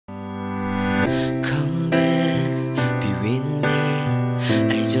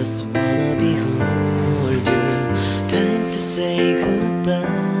just wanna behold you. Time to say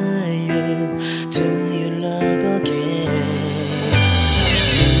goodbye. Do you love again?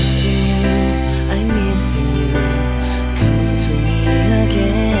 Missing you, I'm missing you. Come to me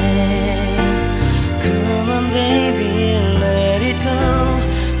again. Come on baby, let it go.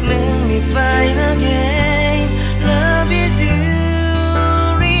 Make me fine again. Love is you.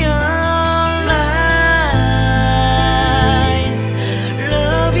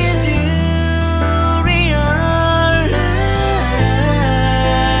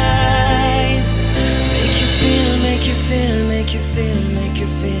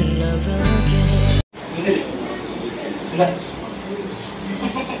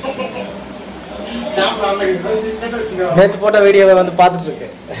 நேற்று போட்ட வீடியோவை வந்து பார்த்துட்டு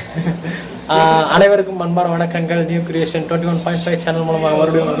இருக்கேன். அனைவருக்கும் அன்பான வணக்கங்கள். New creation 21.5 channel மூலமாக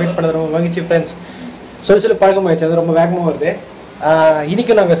மறுபடியும் மீட் பண்ணது ரொம்ப மகிழ்ச்சி ஃப்ரெண்ட்ஸ். சொல்லி பழக்கமாகிடுச்சு, அது ரொம்ப வேகமாக வருது.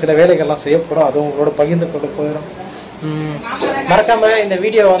 இன்றைக்கும் நாங்கள் சில வேலைகள்லாம் செய்ய போகிறோம், அது உங்களோட பகிர்ந்து கொண்டு போயிடும். மறக்காமல் இந்த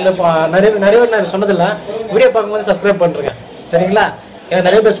வீடியோ வந்து நிறைய பேர் நான் சொன்னதில்லை, வீடியோ பார்க்கும்போது சப்ஸ்கிரைப் பண்ணுறேங்க, சரிங்களா? ஏன்னா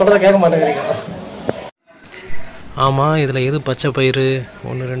நிறைய பேர் சொல்கிறத கேட்க மாட்டேங்கிறீங்க. ஆமாம், இதில் எது பச்சை பயிறு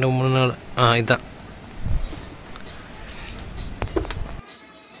 1 2 3 4 இதுதான்.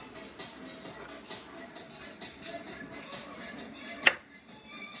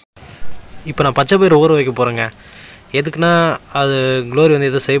 இப்போ நான் பச்சை பயிறு ஊற வைக்க போகிறேங்க. எதுக்குன்னா அது க்ளோரி வந்து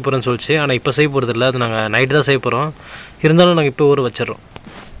எதை செய்ய போகிறேன்னு சொல்லிச்சு. ஆனால் இப்போ செய்ய போகிறது இல்லை, அது நாங்கள் நைட்டு தான் செய்ய போகிறோம். இருந்தாலும் நாங்கள் இப்போ ஊற வச்சிடறோம்.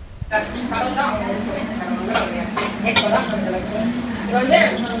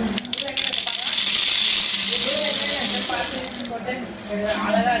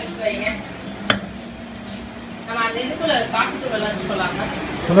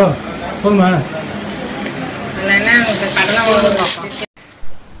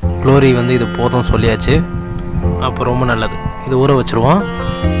 க்ளோரி வந்து இது போதும் சொல்லியாச்சு. அப்போ ரொம்ப நல்லது, இது ஊற வச்சுருவோம்.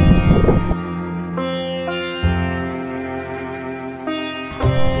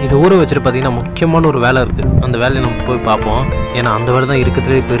 இது ஊற வச்சுட்டு பார்த்தீங்கன்னா முக்கியமான ஒரு வேலை இருக்குது. அந்த வேலையை நம்ம போய் பார்ப்போம். ஏன்னா அந்த வேலை தான்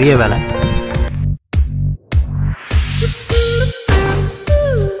இருக்கிறதுலே பெரிய வேலை.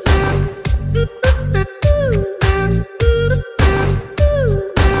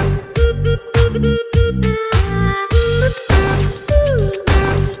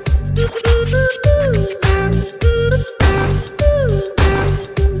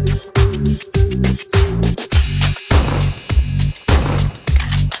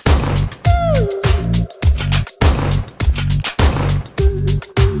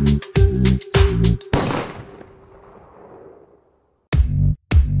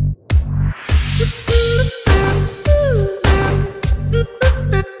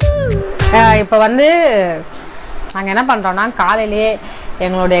 இப்போ வந்து நாங்கள் என்ன பண்ணுறோன்னா, காலையிலேயே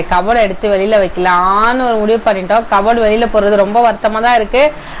எங்களுடைய கபோர்டை எடுத்து வெளியில் வைக்கலான்னு ஒரு முடிவு பண்ணிட்டோம். கபோர்டு வெளியில் போகிறது ரொம்ப வருத்தமாக தான்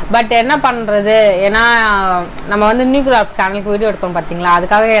இருக்குது. பட் என்ன பண்ணுறது, ஏன்னா நம்ம வந்து நியூ கிராஃப்ட் சேனலுக்கு வீடியோ எடுக்கணும் பார்த்தீங்களா,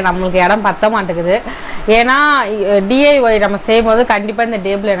 அதுக்காக நம்மளுக்கு இடம் பத்த மாட்டேங்குது. ஏன்னா டிஐஒய் நம்ம செய்யும்போது கண்டிப்பாக இந்த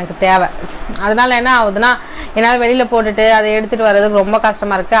டேபிள் எனக்கு தேவை. அதனால என்ன ஆகுதுன்னா, என்னால் வெளியில் போட்டுட்டு அதை எடுத்துகிட்டு வர்றதுக்கு ரொம்ப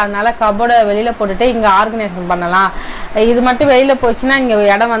கஷ்டமாக இருக்குது. அதனால கபோர்டை வெளியில் போட்டுட்டு இங்கே ஆர்கனைசேஷன் பண்ணலாம். இது மட்டும் வெளியில் போச்சுன்னா இங்கே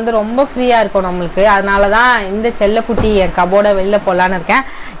இடம் வந்து ரொம்ப ஃப்ரீயாக இருக்கும் நம்மளுக்கு. அதனால தான் இந்த செல்லக்குட்டி என் கபோர்டை வெளியில் போடலான்னு இருக்கேன்.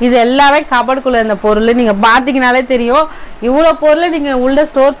 இது எல்லாமே கபோர்டுக்குள்ள இந்த பொருள் நீங்க பாத்தீங்கன்னாலே தெரியும். இவ்வளவு பொருளை நீங்க உள்ள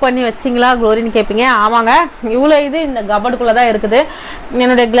ஸ்டோர் பண்ணி வச்சிங்களா க்ளோரின்னு கேட்பீங்க. ஆமாங்க, இவ்வளவு இது இந்த கபோர்டுக்குள்ள தான் இருக்குது.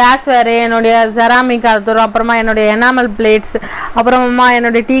 என்னுடைய கிளாஸ் வேறு, என்னுடைய செராமிக், அப்புறமா என்னுடைய எனாமல் பிளேட்ஸ், அப்புறமா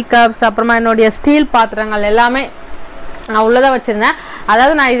என்னுடைய டீ கப்ஸ், அப்புறமா என்னுடைய ஸ்டீல் பாத்திரங்கள் எல்லாமே நான் உள்ளதான் வச்சிருந்தேன்.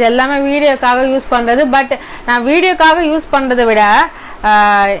 அதாவது நான் இது எல்லாமே வீடியோக்காக யூஸ் பண்றது. பட் நான் வீடியோக்காக யூஸ் பண்றதை விட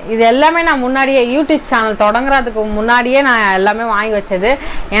இது எல்லாமே நான் முன்னாடியே யூடியூப் சேனல் தொடங்குறதுக்கு முன்னாடியே நான் எல்லாமே வாங்கி வச்சது.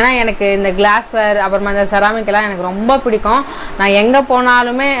 ஏன்னா எனக்கு இந்த கிளாஸ்வேர் அப்புறமா இந்த செராமிக் எல்லாம் எனக்கு ரொம்ப பிடிக்கும். நான் எங்கே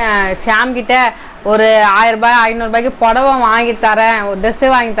போனாலுமே ஷாம் கிட்ட ஒரு 1000 ரூபாய் 500 ரூபாய்க்கு புடவை வாங்கி தரேன், ஒரு ட்ரெஸ்ஸே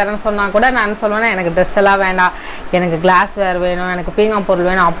வாங்கி தரேன்னு சொன்னால் கூட நான் சொல்லுவேன்னா, எனக்கு ட்ரெஸ் எல்லாம் வேண்டாம், எனக்கு கிளாஸ்வேர் வேணும், எனக்கு பீங்கான் பொருள்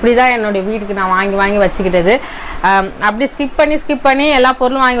வேணும். அப்படி தான் என்னுடைய வீட்டுக்கு நான் வாங்கி வச்சுக்கிட்டது. அப்படி ஸ்கிப் பண்ணி எல்லா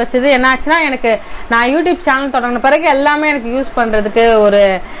பொருளும் வாங்கி வச்சது. என்ன ஆச்சுன்னா, எனக்கு நான் யூடியூப் சேனல் தொடங்கின பிறகு எல்லாமே எனக்கு யூஸ் பண்ணுறதுக்கு ஒரு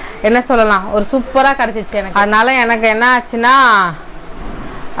என்ன சொல்லலாம், ஒரு சூப்பராக கிடச்சிச்சு எனக்கு. அதனால எனக்கு என்ன ஆச்சுன்னா,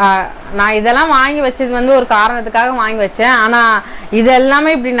 நான் இதெல்லாம் வாங்கி வச்சது வந்து ஒரு காரணத்துக்காக வாங்கி வச்சேன். ஆனால் இது எல்லாமே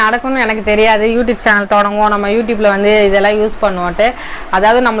இப்படி நடக்கும்னு எனக்கு தெரியாது. யூடியூப் சேனல் தொடங்குவோம், நம்ம யூடியூப்பில் வந்து இதெல்லாம் யூஸ் பண்ணுவோன்ட்டு.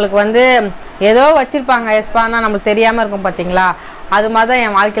 அதாவது நம்மளுக்கு வந்து ஏதோ வச்சுருப்பாங்க எஸ்பானா, நம்மளுக்கு தெரியாமல் இருக்கும் பார்த்தீங்களா. அது மாதிரி தான்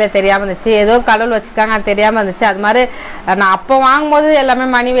என் வாழ்க்கையில் தெரியாமல் இருந்துச்சு. ஏதோ கடவுள் வச்சுருக்காங்க, அது தெரியாமல் இருந்துச்சு. அது மாதிரி நான் அப்போ வாங்கும்போது எல்லாமே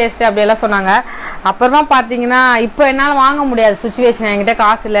மணி வேஸ்ட்டு அப்படியெல்லாம் சொன்னாங்க. அப்புறமா பார்த்தீங்கன்னா இப்போ என்னால் வாங்க முடியாது சுச்சுவேஷன். என்கிட்ட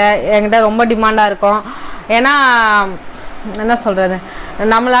காசு இல்லை, என்கிட்ட ரொம்ப டிமாண்டாக இருக்கும். ஏன்னா என்ன சொல்கிறது,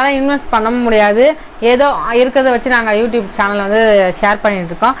 நம்மளால் இன்வெஸ்ட் பண்ண முடியாது. ஏதோ இருக்கிறத வச்சு நாங்கள் யூடியூப் சேனல் வந்து ஷேர்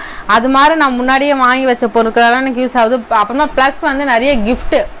பண்ணிகிட்ருக்கோம். அது மாதிரி நான் முன்னாடியே வாங்கி வச்ச பொருட்களெல்லாம் எனக்கு யூஸ் ஆகுது. அப்புறமா ப்ளஸ் வந்து நிறைய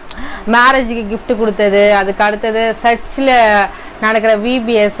கிஃப்ட்டு, மேரேஜுக்கு கிஃப்ட் கொடுத்தது, அதுக்கு அடுத்தது சர்ச்சில் நடக்கிற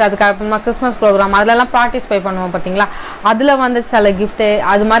VBS, அதுக்கு அப்புறமா கிறிஸ்மஸ் ப்ரோக்ராம், அதிலெல்லாம் பார்ட்டிசிபேட் பண்ணுவோம் பார்த்தீங்களா, அதில் வந்து சில கிஃப்ட்டு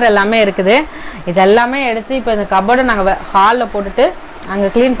அது மாதிரி எல்லாமே இருக்குது. இது எல்லாமே எடுத்து இப்போ இந்த கபோர்டை நாங்கள் ஹாலில் போட்டுட்டு அங்கே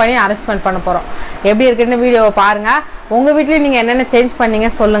க்ளீன் பண்ணி அரேஞ்ச்மெண்ட் பண்ண போகிறோம். எப்படி இருக்குன்னு வீடியோவை பாருங்கள். உங்கள் வீட்லேயும் நீங்கள் என்னென்ன சேஞ்ச் பண்ணீங்க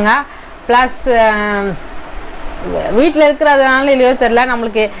சொல்லுங்கள். ப்ளஸ் வீட்டில் இருக்கிறதுனால இல்லையோ தெரில,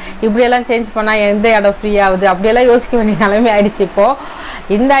 நம்மளுக்கு இப்படியெல்லாம் சேஞ்ச் பண்ணால் எந்த இடம் ஃப்ரீ ஆகுது அப்படியெல்லாம் யோசிக்க வேண்டிய நிலைமை ஆயிடுச்சு. இப்போது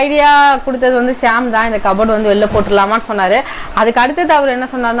இந்த ஐடியா கொடுத்தது வந்து ஷாம் தான். இந்த கபோர்டு வந்து வெளில போட்டுடலாமான்னு சொன்னார். அதுக்கு அடுத்தது அவர் என்ன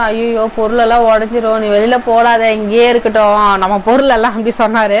சொன்னார்னா, ஐயோ பொருளெல்லாம் உடஞ்சிரும், நீ வெளியில் போடாத, இங்கேயே இருக்கட்டும் நம்ம பொருளெல்லாம் அப்படி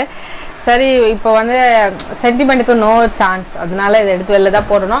சொன்னார். சரி, இப்போ வந்து சென்டிமெண்ட்டுக்கு நோ சான்ஸ், அதனால இதை எடுத்து வெளில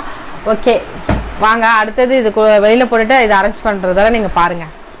தான் போடணும். ஓகே வாங்க, அடுத்தது இது வெளியில் போட்டுட்டு இதை அரேஞ்ச் பண்ணுறதால நீங்கள்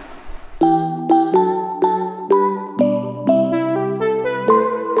பாருங்கள்.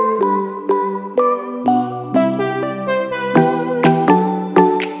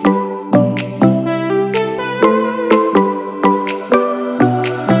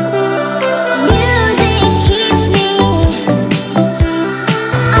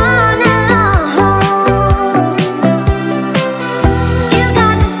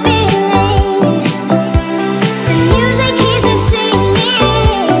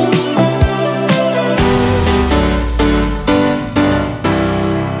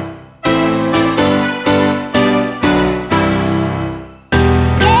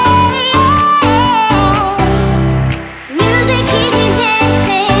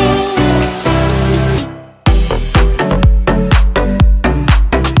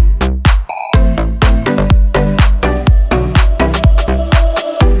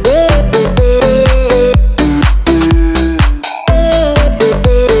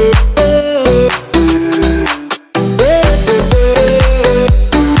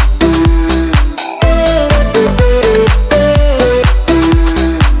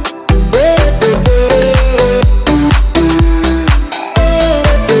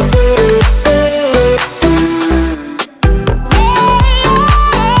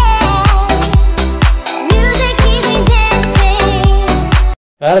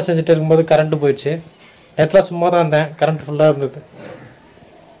 வேலை செஞ்சுட்டு இருக்கும்போது கரண்ட் போயிடுச்சு. நேற்றுலாம் சும்மா தான் இருந்தேன், கரண்ட் ஃபுல்லாக இருந்தது.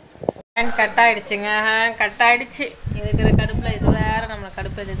 கட் ஆகிடுச்சுங்க, கட் ஆகிடுச்சு. இதுக்கு கடுப்பில் இது வேறு நம்மளை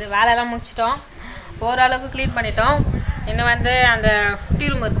கடுப்பு இது. வேலையெல்லாம் முடிச்சிட்டோம், ஓரளவுக்கு க்ளீன் பண்ணிட்டோம். இன்னும் வந்து அந்த குட்டி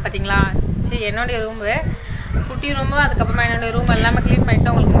ரூம் இருக்குது பார்த்தீங்களா, சரி என்னுடைய ரூமு, குட்டி ரூமு, அதுக்கப்புறமா என்னுடைய ரூம் எல்லாமே க்ளீன்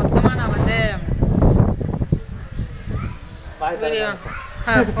பண்ணிட்டோம். உங்களுக்கு மொத்தமாக நான் வந்து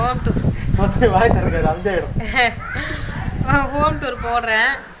ஹோம் டூர்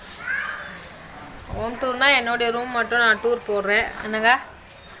போடுறேன். ஹோம் டூர்னால் என்னுடைய ரூம் மட்டும் நான் டூர் போடுறேன். என்னங்க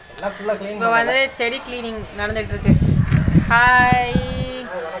இப்போ வந்து செடி கிளீனிங் நடந்துகிட்டு இருக்கு. ஹாய்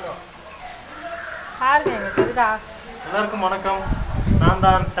பாருங்க, எங்க தெரியுதா? எல்லாருக்கும் வணக்கம், நான்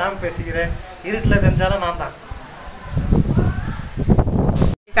தான் சாம் பேசிக்கிறேன். இருட்டில் தெரிஞ்சாலும் நான் தான்.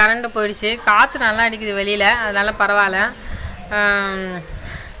 கரண்ட் போயிடுச்சு, காற்று நல்லா அடிக்குது வெளியில், அதனால பரவாயில்ல.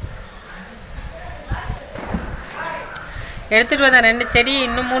 எடுத்துகிட்டு வந்தேன் 2 செடி,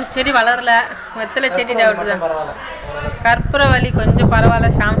 இன்னும் 3 செடி வளரல. வெத்தலை செடி டவுட் தான். கற்பூரவள்ளி கொஞ்சம் பரவாயில்ல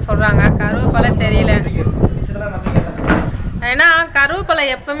ஷாம் சொல்கிறாங்க. கருவேப்பிலை தெரியல, ஏன்னா கருவேப்பிலை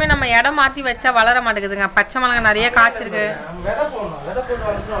எப்பவுமே நம்ம இடம் மாற்றி வச்சா வளர மாட்டேங்குதுங்க. பச்சை மிளகாய் நிறைய காய்ச்சிருக்கு.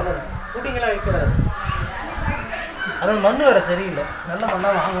 மண் வேற சரியில்லை, நல்ல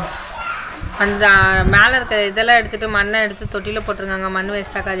மண்ணாக வாங்கணும். அந்த மேலே இருக்க இதெல்லாம் எடுத்துகிட்டு மண்ணை எடுத்து தொட்டியில் போட்டிருக்காங்க. மண்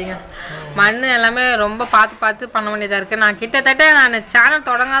வேஸ்ட் ஆக்காதீங்க. மண் எல்லாமே ரொம்ப பார்த்து பண்ண வேண்டியதாக இருக்குது. நான் கிட்டத்தட்ட நான் சேனல்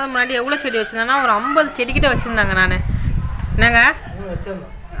தொடங்காத முன்னாடி எவ்வளோ செடி வச்சுருந்தேன்னா ஒரு 50 செடிக்கிட்ட வச்சுருந்தாங்க நான். என்னங்க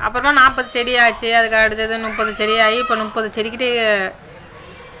அப்புறமா 40 செடி ஆச்சு, அதுக்கு அடுத்தது 30 செடி ஆகி இப்போ 30 செடிக்கிட்டே.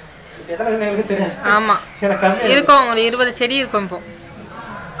 ஆமாம் இருக்கும், ஒரு 20 செடி இருக்கும். இப்போ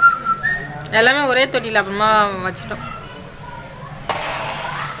எல்லாமே ஒரே தொட்டியில் அப்புறமா வச்சுட்டோம்.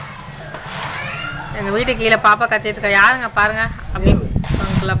 எங்கள் வீட்டு கீழே பாப்பா கத்திட்டு இருக்கா. யாருங்க பாருங்க, அப்படி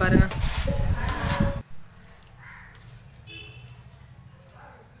பாருங்க.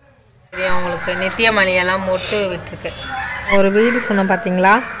 அவங்களுக்கு நித்திய மணியெல்லாம் மொட்டு விட்டுருக்கு. ஒரு வீடு சொன்னோம்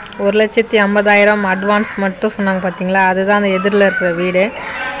பார்த்தீங்களா, 1,50,000 அட்வான்ஸ் மட்டும் சொன்னாங்க பார்த்தீங்களா, அதுதான் அந்த எதிரில் இருக்கிற வீடு.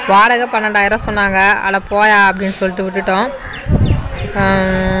 வாடகை 12,000 சொன்னாங்க. அட போயா அப்படின்னு சொல்லிட்டு விட்டுட்டோம்.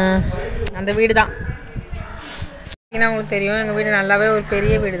 அந்த வீடு தான் உங்களுக்கு தெரியும். எங்கள் வீடு நல்லாவே ஒரு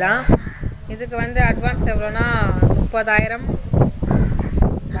பெரிய வீடு தான். இதுக்கு வந்து அட்வான்ஸ் எவ்வளோனா 30,000,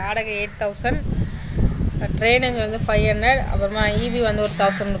 வாடகை 8,000, ட்ரைனேஜ் வந்து 500, அப்புறமா ஈபி வந்து ஒரு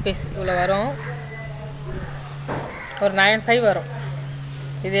 1,000 ருபீஸ் இவ்வளோ வரும். ஒரு 9.5 வரும்.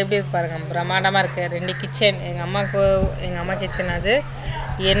 இது எப்படி இருக்கு பாருங்கள், பிரம்மாண்டமாக இருக்குது. 2 கிச்சன், எங்கள் அம்மா கிச்சன். அது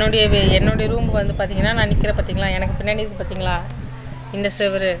என்னுடைய ரூம் வந்து பார்த்திங்கன்னா, நான் நிற்கிற பார்த்திங்களா, எனக்கு பின்னாடி இருக்குது பார்த்திங்களா இந்த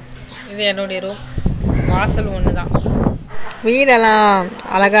செவரு, இது என்னுடைய ரூம். வாசல் ஒன்று தான். வீடெல்லாம்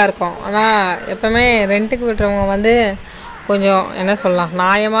அழகாக இருக்கும். ஆனால் எப்போவுமே ரெண்ட்டுக்கு விடுறவங்க வந்து கொஞ்சம் என்ன சொல்லலாம்,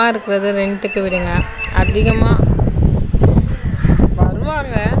 நியாயமாக இருக்கிறது ரெண்ட்டுக்கு விடுங்க. அதிகமாக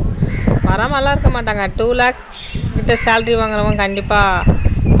வருவாங்க, வராமலாம் இருக்க மாட்டாங்க. 2 lakhs கிட்ட சேல்ரி வாங்குறவங்க கண்டிப்பாக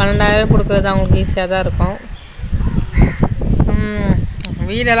 12,000 கொடுக்குறது அவங்களுக்கு ஈஸியாக தான் இருக்கும்.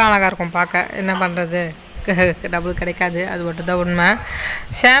 வீடெல்லாம் அழகாக இருக்கும் பார்க்க. என்ன பண்ணுறது, டபுள் கிடைக்காது, அது மட்டும் தான் உண்மை.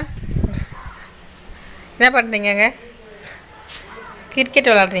 ஷாம், என்ன பண்ணுறீங்கங்க? கிரிக்கெட்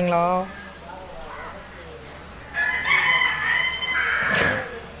விளாட்றீங்களோ?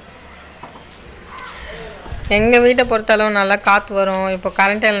 எங்கள் வீட்டை பொறுத்தளவு நல்லா காற்று வரும். இப்போ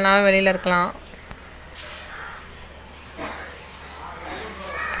கரண்ட் இல்லைனாலும் வெளியில் இருக்கலாம்.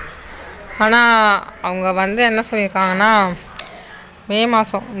 ஆனால் அவங்க வந்து என்ன சொல்லியிருக்காங்கன்னா, மே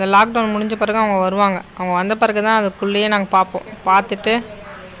மாதம் இந்த லாக்டவுன் முடிஞ்ச பிறகு அவங்க வருவாங்க. அவங்க வந்த பிறகு தான் அதுக்குள்ளேயே நாங்கள் பார்ப்போம். பார்த்துட்டு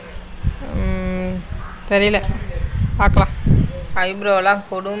தெரியல, பார்க்கலாம். ஐப்ரோலாம்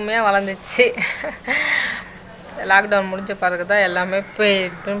கொடுமையாக வளர்ந்துச்சு. லாக்டவுன் முடிஞ்ச பிறகு தான் எல்லாமே போய்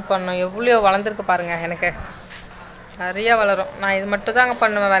ட்ரிம் பண்ணோம். எவ்வளோ வளர்ந்துருக்கு பாருங்கள், எனக்கு நிறையா வளரும். நான் இது மட்டும் தாங்க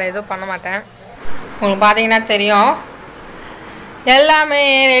பண்ணுவேன், வேறு எதுவும் பண்ண மாட்டேன். உங்களுக்கு பார்த்தீங்கன்னா தெரியும். எல்லாமே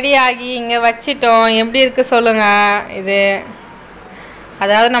ரெடி ஆகி இங்கே வச்சிட்டோம். எப்படி இருக்குது சொல்லுங்கள். இது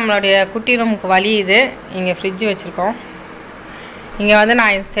அதாவது நம்மளுடைய குட்டி ரூமுக்கு வழி இது. இங்கே ஃப்ரிட்ஜு வச்சுருக்கோம். இங்கே வந்து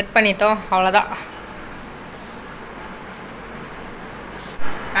நான் இது செட் பண்ணிட்டோம், அவ்வளோதான்.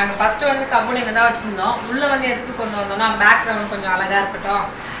 நாங்கள் ஃபஸ்ட்டு வந்து கபோர்டு இங்கே தான் வச்சுருந்தோம். உள்ளே வந்து எதுக்கு கொண்டு வந்தோம்னா, பேக்ரவுண்ட் கொஞ்சம் அழகாக இருக்கட்டும்.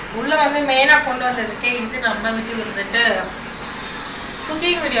 உள்ளே வந்து மெயினாக கொண்டு வந்ததுக்கே இது நம்ம வீட்டுக்கு இருந்துட்டு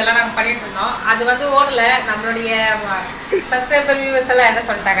குக்கிங் வீடியோலாம் நாங்கள் பண்ணிட்டு இருந்தோம். அது வந்து ஓடல. நம்மளுடைய சப்ஸ்கிரைபர் வியூவர்ஸ் எல்லாம் என்ன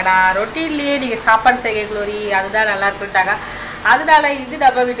சொல்லிட்டாங்கடா, ரொட்டீன்லேயே நீங்கள் சாப்பாடு செய்ய குளோரி, அதுதான் நல்லா இருக்குட்டாங்க. அதனால இது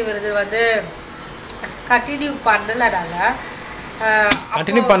டப்பா வீட்டு விருது வந்து கண்டினியூ பண்ணலனால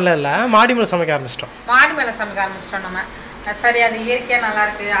கண்டினியூ பண்ணல, மாடி மேலே சமைக்க ஆரம்பிச்சிட்டோம். நம்ம. சரி, அது இயற்கையாக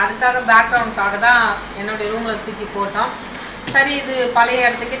நல்லாயிருக்கு. அதுக்காக பேக்ரவுண்டுக்காக தான் என்னுடைய ரூமில் தூக்கி போட்டோம். சரி, இது பழைய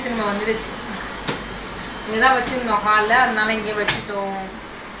இடத்துக்கே திரும்ப வந்துடுச்சு. இங்கே தான் வச்சுருந்தோம் ஹாலில், அதனால இங்கே வச்சுட்டோம்.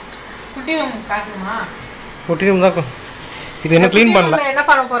 குட்டி ரூம் காட்டுமா? குட்டி ரூம் தான். இது என்ன க்ளீன் பண்ணல. என்ன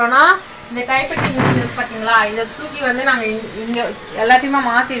பண்ண போகிறோன்னா, இந்த டைப்பட்டிங் பார்த்தீங்களா, இதை தூக்கி வந்து நாங்கள் இங்கே எல்லாத்தையுமே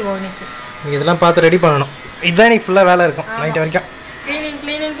மாற்றிடுவோம். இன்னைக்கு இதெல்லாம் பார்த்து ரெடி பண்ணணும். இதுதான் இன்னைக்கு ஃபுல்லாக வேலை இருக்கும், நைட் வரைக்கும்.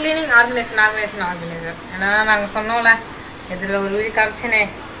 Cleaning organisation. ஏன்னா நாங்கள் சொன்னோம்ல, இதில் ஒரு வீடு காமிச்சனே,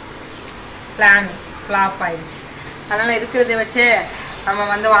 பிளான் ஃப்ளாப் ஆயிடுச்சு. அதனால் இருக்கிறத வச்சு நம்ம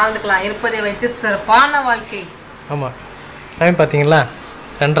வந்து வாழ்ந்துக்கலாம். இருப்பதை வைத்து சிறப்பான வாழ்க்கை. ஆமாம், டைம் பார்த்தீங்களா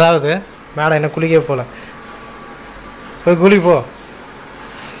 2வது. மேடம் என்ன குளிக்க போகல, போய் குளிப்போ.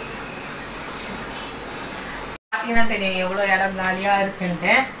 பார்த்தீங்கன்னா தெரியும் எவ்வளோ இடம் காலியாக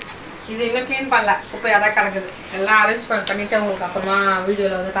இருக்குன்ட்டு. இது இன்னும் க்ளீன் பண்ணல, குப்பையாக தான் கிடக்குது. எல்லாம் அரேஞ்ச்மெண்ட் பண்ணிவிட்டு உங்களுக்கு அப்புறமா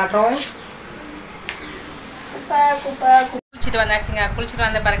வீடியோவில் வந்து காட்டுறோம். குப்பை குளிச்சுட்டு வந்தாச்சுங்க. குளிச்சுட்டு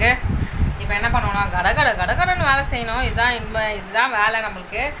வந்த பிறகு இப்போ என்ன பண்ணுவோம்னா, கடகடன்னு வேலை செய்யணும். இதுதான் வேலை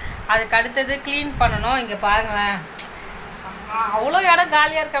நம்மளுக்கு. அதுக்கு அடுத்தது க்ளீன் பண்ணணும். இங்கே பாருங்களேன், அவ்வளோ இடம்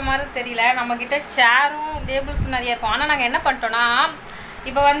காலியாக இருக்கிற மாதிரி தெரியல. நம்மக்கிட்ட சேரும் டேபிள்ஸும் நிறைய இருக்கும். ஆனால் நாங்கள் என்ன பண்ணிட்டோன்னா,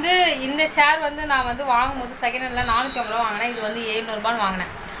 இப்போ வந்து இந்த சேர் வந்து நான் வந்து வாங்கும்போது செகண்ட் ஹேண்டில் 450 ரூபா வாங்கினேன். இது வந்து 700 ரூபான்னு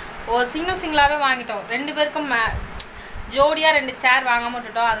வாங்கினேன். ஒரு சிங்கிளாகவே வாங்கிட்டோம். 2 பேருக்கும் ஜோடியாக 2 சேர் வாங்காம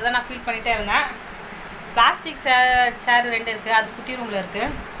விட்டுட்டோம். அதுதான் நான் ஃபீல் பண்ணிகிட்டே இருந்தேன். பிளாஸ்டிக் சேர் 2 இருக்குது, அது குட்டி ரூமில் இருக்குது.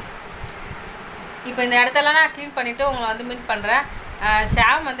 இப்போ இந்த இடத்தெல்லாம் நான் க்ளீன் பண்ணிவிட்டு உங்களை வந்து மீட் பண்ணுறேன்.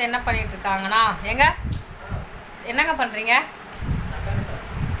 ஷாம் வந்து என்ன பண்ணிகிட்டு இருக்காங்கன்னா, என்னங்க பண்ணுறீங்க?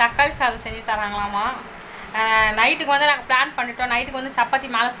 தக்காளி சாதம் செஞ்சு தராங்களாமா. நைட்டுக்கு வந்து நாங்கள் பிளான் பண்ணிட்டோம். நைட்டுக்கு வந்து சப்பாத்தி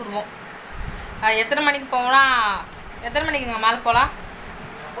மேலே சுடுவோம். எத்தனை மணிக்கு போகலாம்? எத்தனை மணிக்குங்க மேலே போகலாம்?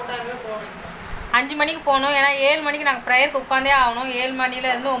 5 மணிக்கு போகணும். ஏன்னா 7 மணிக்கு நாங்கள் ப்ரேயருக்கு உட்காந்தே ஆகணும். 7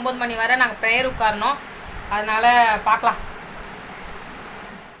 மணிலேருந்து 9 மணி வரை நாங்கள் ப்ரேயர் உட்காரணும். அதனால் பார்க்கலாம்.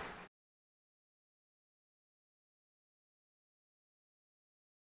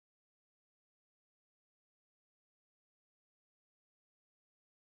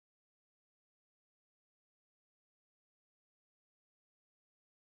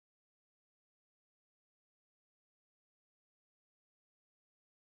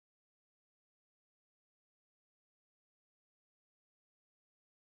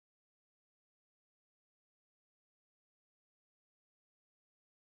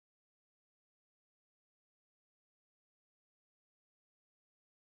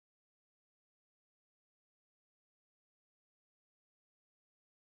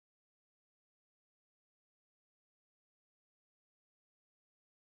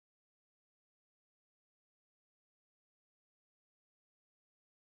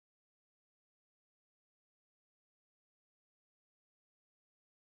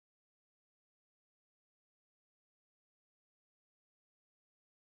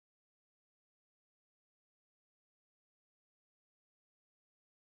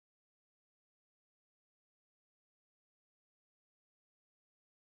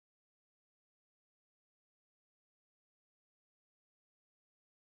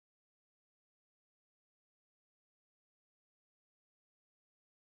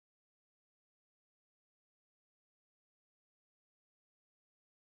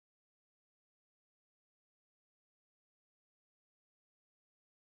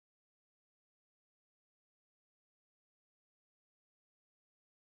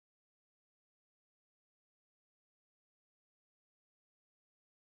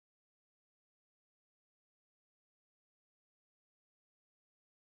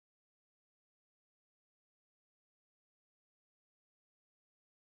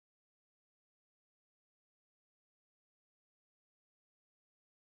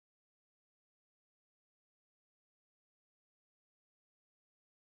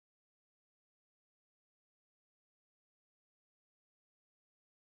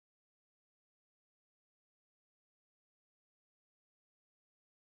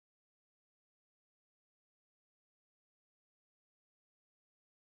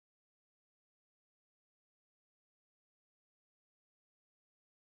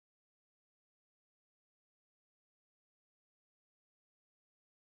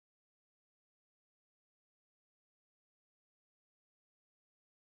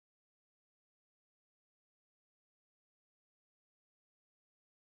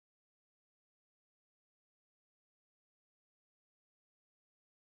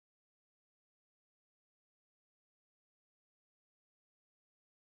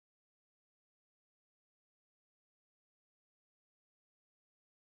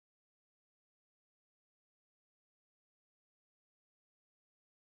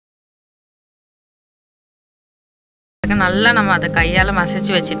 பாருங்கள். நல்லா நம்ம அதை கையால்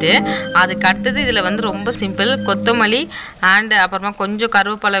மசிச்சு வச்சுட்டு அதுக்கு அடுத்தது இதில் வந்து ரொம்ப சிம்பிள் கொத்தமல்லி அண்டு அப்புறமா கொஞ்சம்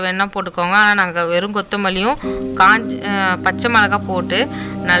கருவேப்பிலை வேணா போட்டுக்கோங்க. ஆனால் நாங்கள் வெறும் கொத்தமல்லியும் பச்சை மிளகாய் போட்டு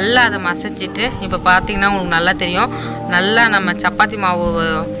நல்லா அதை மசிச்சுட்டு இப்போ பார்த்தீங்கன்னா உங்களுக்கு நல்லா தெரியும். நல்லா நம்ம சப்பாத்தி மாவு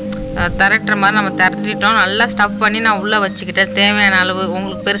திரட்டுற மாதிரி நம்ம திரட்டிட்டோம். நல்லா ஸ்டஃப் பண்ணி நான் உள்ளே வச்சுக்கிட்டேன். தேவையான அளவு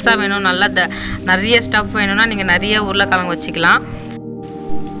உங்களுக்கு பெருசாக வேணும், நல்லா நிறைய ஸ்டஃப் வேணும்னா நீங்கள் நிறைய உருளைக்கிழங்கு வச்சுக்கலாம்.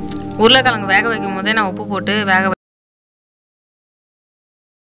 உருளைக்கிழங்கு வேக வைக்கும் போதே நான் உப்பு போட்டு வேக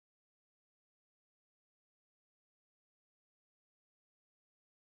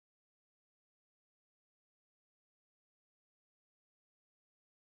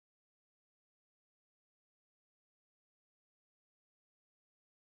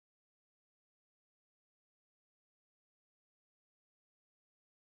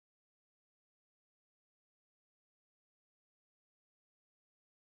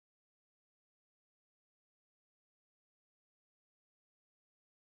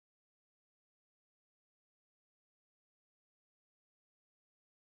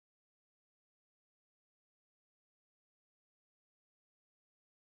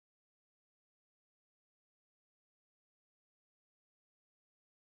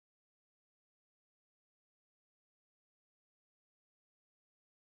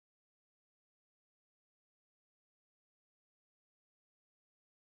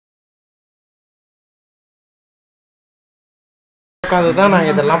உட்காந்து தான்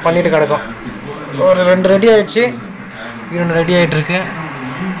நாங்கள் இதெல்லாம் பண்ணிட்டு கிடக்கோம். ஒரு 2 ரெடி ஆகிடுச்சு, இன்னொன்று ரெடி ஆகிட்டுருக்கு.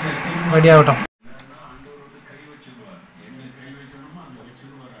 ரெடி ஆகட்டும்.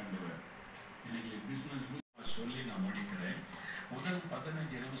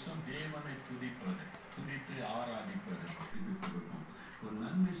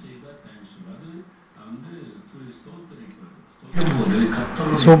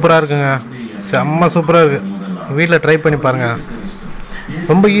 சூப்பராக இருக்குங்க, செம்ம சூப்பராக இருக்குது. வீட்டில் ட்ரை பண்ணி பாருங்கள்.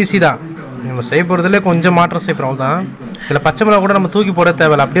 ரொம்ப ஈஸி தான். நம்ம செய்ய போகிறதுலே கொஞ்சம் மாற்றம் செய்யறோம் தான். இதில் பச்சை மிளகா கூட நம்ம தூக்கி போட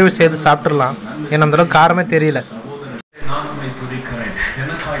தேவையில்லை, அப்படியே சேர்த்து சாப்பிட்றலாம். ஏன்னா அந்தளவுக்கு காரமே தெரியல.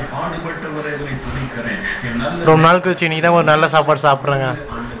 ரொம்ப நாள் கழிச்சு இன்றைக்கி தான் ஒரு நல்ல சாப்பாடு சாப்பிட்றேங்க.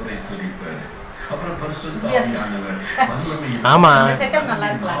 ஆமாம்,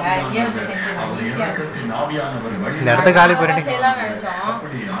 இந்த இடத்த காலி பண்ணிட்டு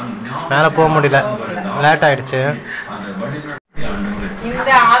மேலே போக முடியல, லேட் ஆகிடுச்சு.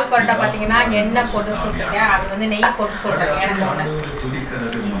 இந்த ஆள் பரோட்டா பார்த்தீங்கன்னா எண்ணெய் போட்டு சுட்டுருக்கேன், அது வந்து நெய் போட்டு சுட்டுருக்கேன். எனக்கு ஒன்று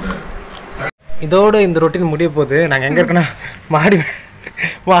இதோடு இந்த ரொட்டீன் முடிய போகுது. நாங்கள் எங்கே இருக்கோன்னா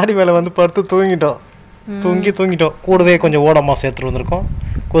மாடி மேலே வந்து படுத்து தூங்கிட்டோம். கூடவே கொஞ்சம் ஓடமாக சேர்த்துட்டு வந்திருக்கோம்,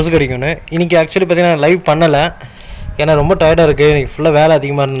 கொசு கடிக்கும்னு. இன்றைக்கி ஆக்சுவலி பார்த்தீங்கன்னா லைவ் பண்ணலை, ஏன்னா ரொம்ப டயர்டாக இருக்குது. இன்றைக்கி ஃபுல்லாக வேலை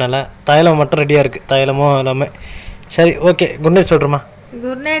அதிகமாக இருந்தனால தைலம் மட்டும் ரெடியாக இருக்குது, தைலமும் எல்லாமே. சரி, ஓகே, குட் நைட் சொல்கிறோமா?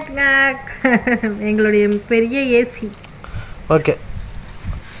 குட் நைட்ங்க. எங்களுடைய பெரிய ஏசி. ஓகே,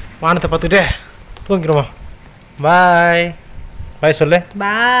 வானத்தை பார்த்துக்கிட்டே தூங்கிடுமா? பாய் பாய் சொல்லு.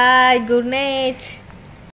 பாய், குட் நைட்.